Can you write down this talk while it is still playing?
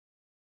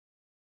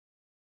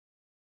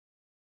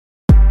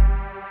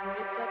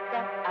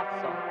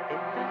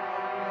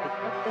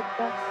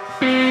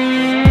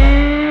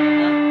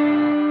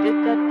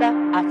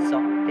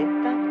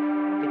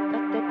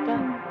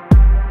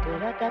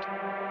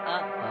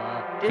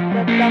Dust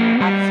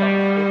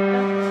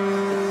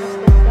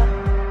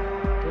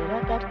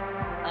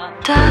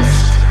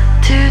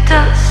to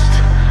dust,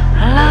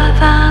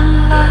 love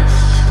and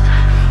lust,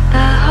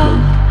 the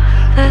hope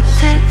that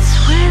sits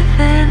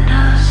within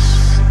us.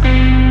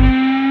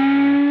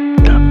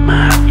 The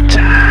mad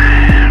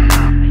time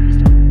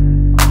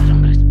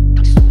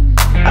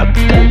of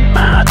the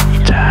mad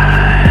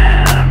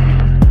time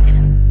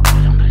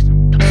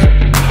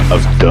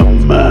of the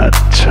mad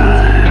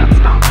time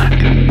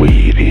in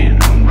waiting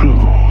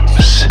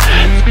rooms,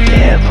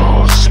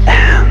 devils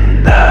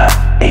and the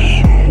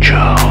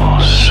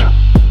angels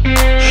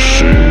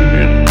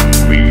singing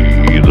me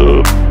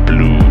the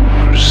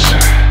blues,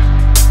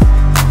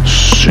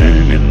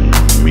 singing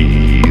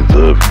me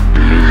the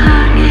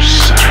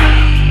blues.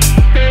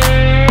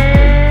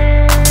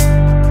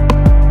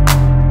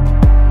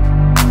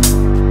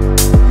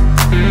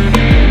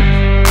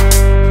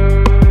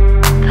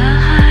 The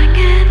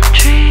hanging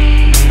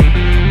tree,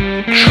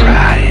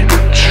 Trying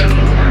to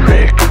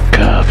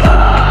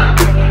recover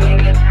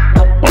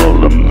all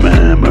the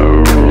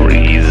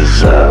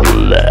memories I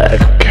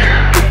lack.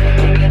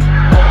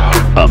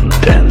 I'm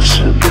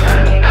dancing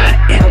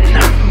in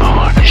the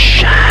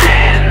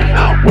moonshine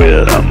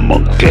with a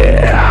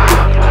monkey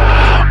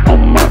on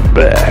my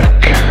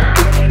back.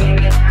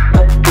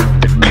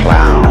 The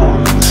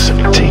clowns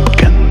have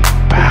taken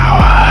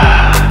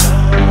power.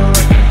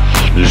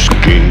 This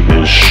game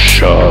is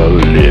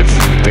surely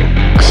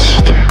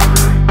fixed.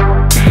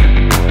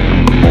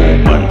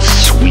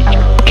 Moments we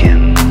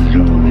can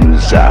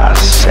lose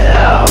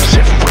ourselves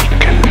if we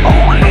can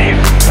only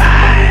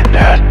find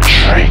a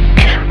trick.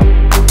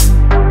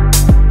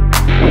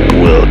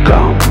 We'll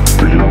go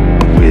blue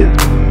with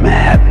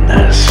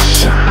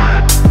madness,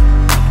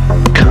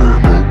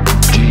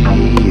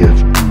 comedy of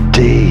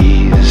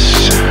days.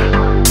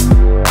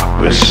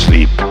 We'll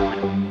sleep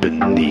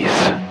beneath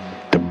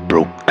the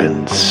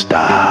broken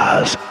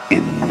stars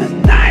in the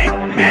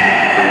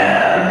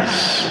nightmares.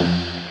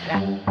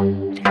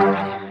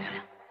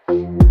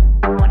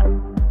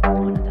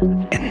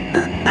 In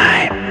the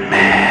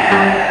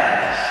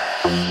nightmares.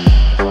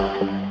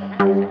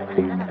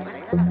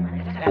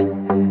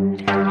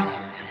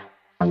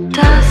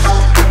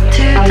 dust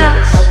to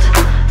dust,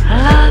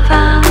 love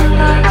and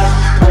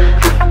lust,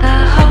 the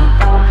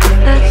hope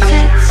that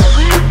sits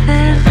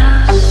within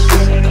us.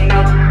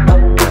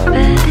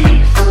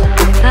 Beneath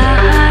the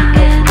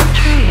hanging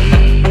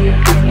tree,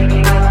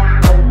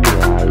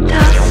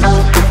 dust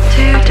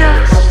to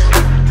dust,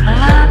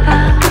 love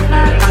and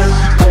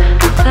lust,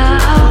 the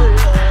hope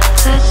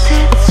that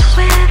sits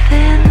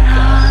within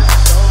us.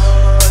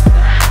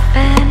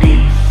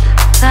 Beneath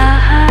the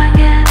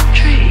hanging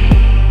tree.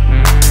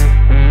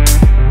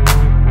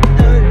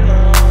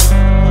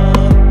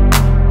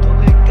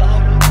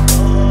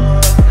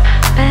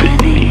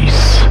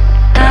 Beneath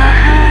the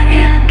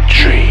hanging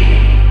tree.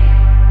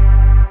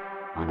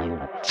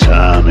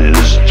 Time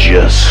is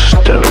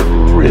just a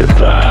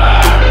river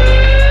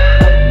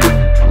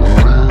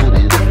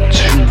running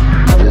to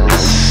the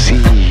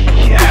sea.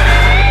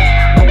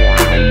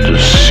 The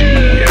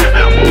sea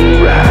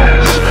will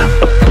rise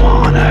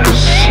upon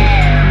us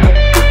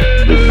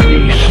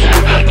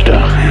beneath the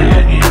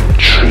hanging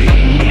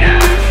tree.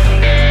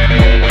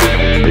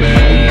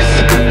 Beneath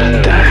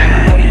the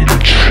hanging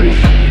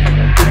tree.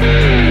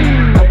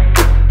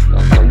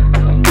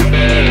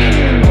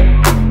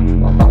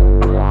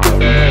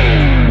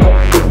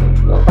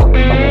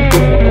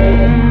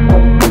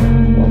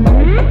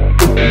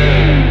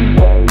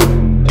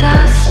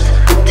 Dust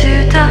to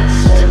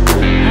dust,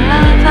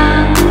 love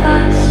and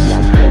lust,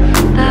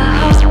 the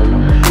hope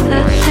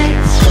that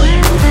sits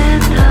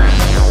within us.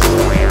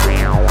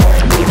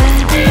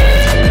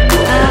 Beneath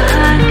the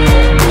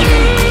hanging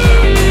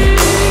tree.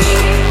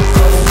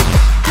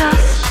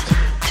 Dust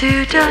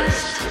to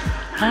dust,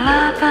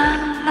 love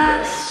and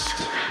lust,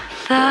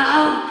 the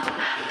hope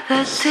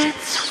that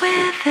sits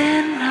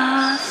within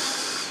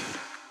us.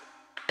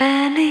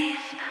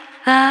 Beneath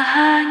the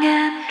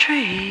hanging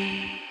tree.